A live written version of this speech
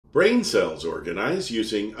Brain cells organize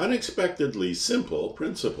using unexpectedly simple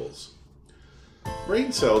principles.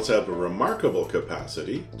 Brain cells have a remarkable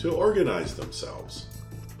capacity to organize themselves.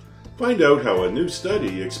 Find out how a new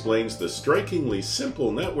study explains the strikingly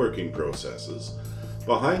simple networking processes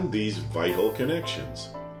behind these vital connections.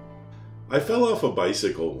 I fell off a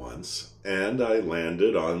bicycle once, and I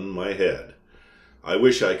landed on my head. I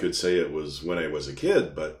wish I could say it was when I was a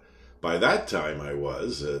kid, but by that time I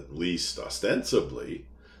was, at least ostensibly,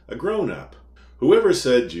 a grown-up. Whoever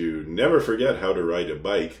said you never forget how to ride a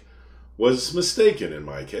bike was mistaken in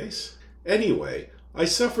my case. Anyway, I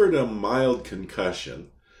suffered a mild concussion,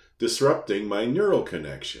 disrupting my neural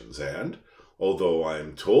connections, and, although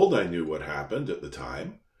I'm told I knew what happened at the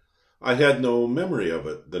time, I had no memory of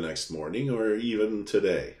it the next morning or even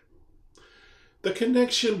today. The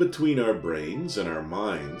connection between our brains and our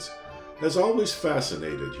minds has always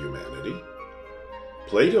fascinated humanity.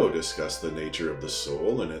 Plato discussed the nature of the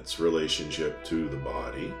soul and its relationship to the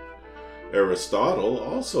body. Aristotle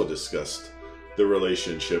also discussed the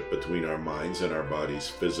relationship between our minds and our body's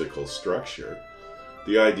physical structure.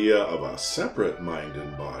 The idea of a separate mind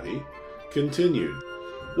and body continued.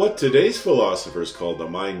 What today's philosophers call the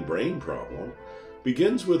mind-brain problem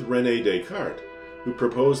begins with René Descartes, who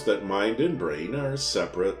proposed that mind and brain are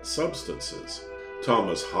separate substances.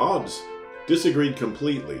 Thomas Hobbes disagreed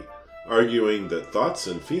completely, arguing that thoughts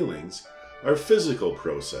and feelings are physical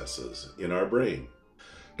processes in our brain.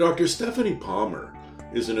 Dr. Stephanie Palmer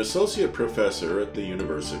is an associate professor at the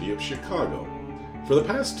University of Chicago. For the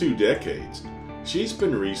past 2 decades, she's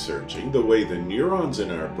been researching the way the neurons in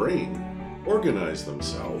our brain organize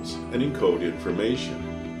themselves and encode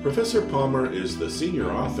information. Professor Palmer is the senior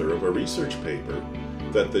author of a research paper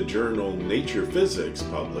that the journal Nature Physics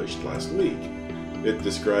published last week. It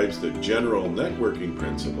describes the general networking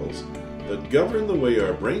principles that govern the way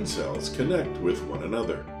our brain cells connect with one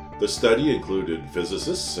another. The study included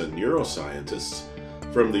physicists and neuroscientists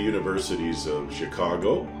from the universities of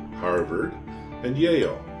Chicago, Harvard, and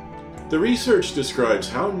Yale. The research describes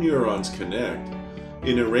how neurons connect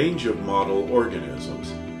in a range of model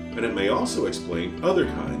organisms, and it may also explain other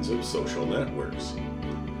kinds of social networks.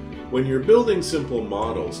 When you're building simple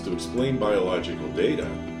models to explain biological data,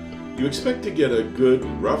 you expect to get a good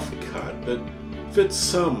rough cut that fits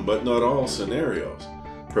some but not all scenarios,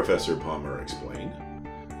 Professor Palmer explained.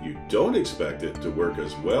 You don't expect it to work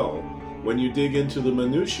as well when you dig into the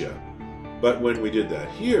minutiae, but when we did that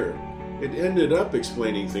here, it ended up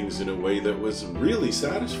explaining things in a way that was really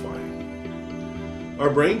satisfying. Our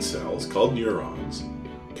brain cells, called neurons,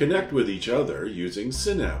 connect with each other using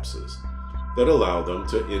synapses that allow them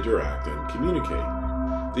to interact and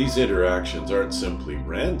communicate. These interactions aren't simply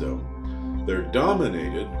random, they're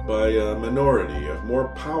dominated by a minority of more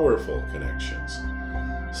powerful connections.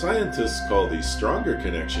 Scientists call these stronger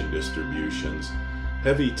connection distributions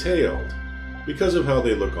heavy-tailed because of how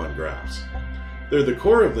they look on graphs. They're the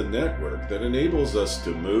core of the network that enables us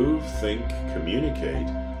to move, think, communicate,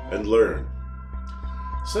 and learn.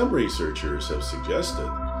 Some researchers have suggested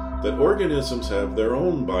that organisms have their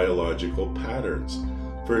own biological patterns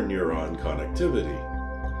for neuron connectivity.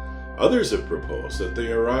 Others have proposed that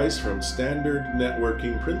they arise from standard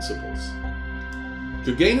networking principles.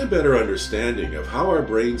 To gain a better understanding of how our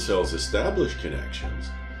brain cells establish connections,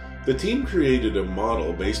 the team created a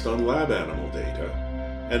model based on lab animal data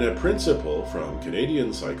and a principle from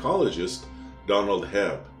Canadian psychologist Donald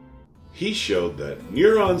Hebb. He showed that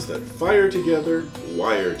neurons that fire together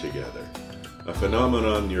wire together, a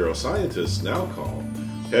phenomenon neuroscientists now call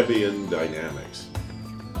Hebbian dynamics.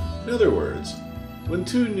 In other words, when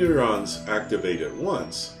 2 neurons activate at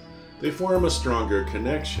once, they form a stronger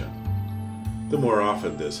connection. The more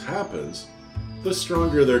often this happens, the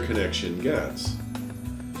stronger their connection gets.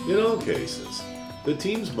 In all cases, the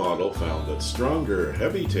team's model found that stronger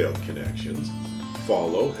heavy-tailed connections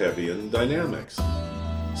follow Hebbian dynamics.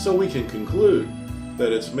 So we can conclude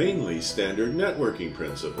that it's mainly standard networking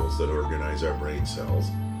principles that organize our brain cells,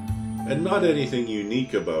 and not anything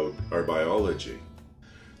unique about our biology.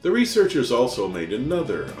 The researchers also made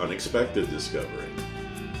another unexpected discovery.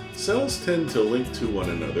 Cells tend to link to one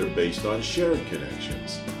another based on shared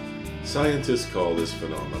connections. Scientists call this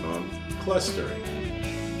phenomenon clustering.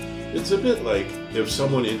 It's a bit like if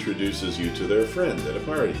someone introduces you to their friend at a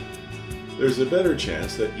party. There's a better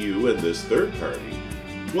chance that you and this third party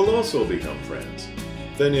will also become friends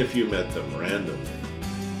than if you met them randomly.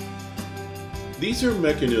 These are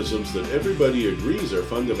mechanisms that everybody agrees are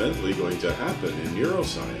fundamentally going to happen in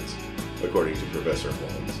neuroscience, according to Professor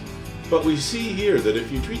Holmes. But we see here that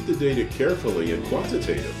if you treat the data carefully and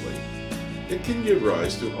quantitatively, it can give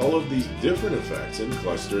rise to all of these different effects in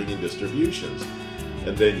clustering and distributions,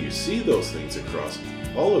 and then you see those things across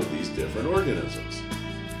all of these different organisms.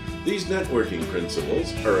 These networking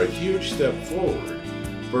principles are a huge step forward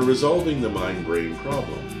for resolving the mind-brain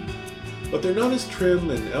problem, but they're not as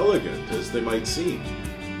trim and elegant as they might seem.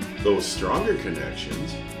 Those stronger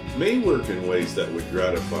connections may work in ways that would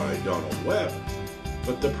gratify Donald Webb,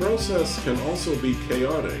 but the process can also be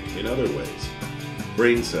chaotic in other ways.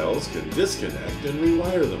 Brain cells can disconnect and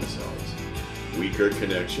rewire themselves. Weaker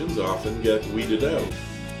connections often get weeded out.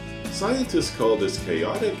 Scientists call this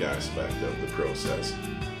chaotic aspect of the process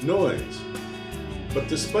noise. But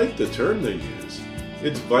despite the term they use,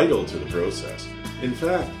 it's vital to the process. In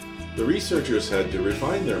fact, the researchers had to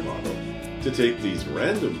refine their model to take these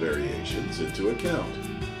random variations into account.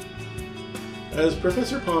 As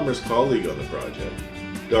Professor Palmer's colleague on the project,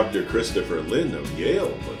 Dr. Christopher Lin of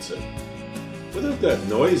Yale puts it, without that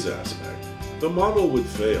noise aspect, the model would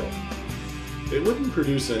fail. It wouldn't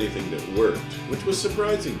produce anything that worked, which was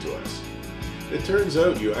surprising to us. It turns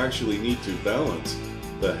out you actually need to balance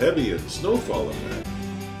the Hebbian snowfall effect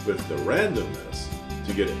with the randomness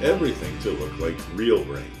to get everything to look like real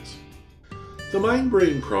brains. The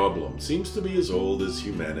mind-brain problem seems to be as old as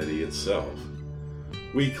humanity itself.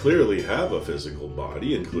 We clearly have a physical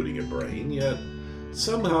body, including a brain, yet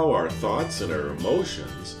somehow our thoughts and our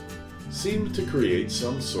emotions seem to create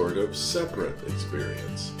some sort of separate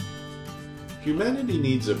experience. Humanity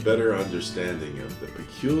needs a better understanding of the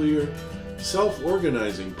peculiar,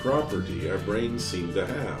 self-organizing property our brains seem to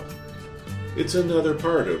have. It's another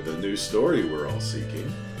part of the new story we're all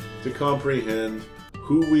seeking to comprehend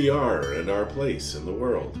who we are and our place in the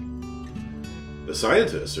world. The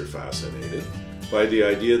scientists are fascinated by the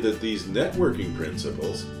idea that these networking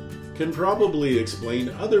principles can probably explain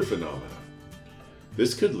other phenomena.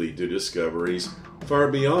 This could lead to discoveries far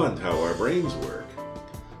beyond how our brains work.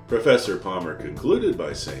 Professor Palmer concluded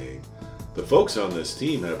by saying, the folks on this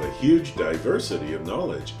team have a huge diversity of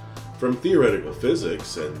knowledge, from theoretical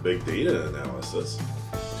physics and big data analysis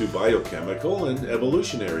to biochemical and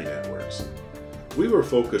evolutionary networks. We were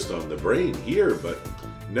focused on the brain here, but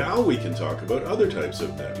now we can talk about other types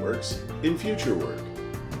of networks in future work.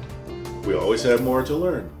 We always have more to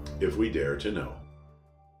learn if we dare to know.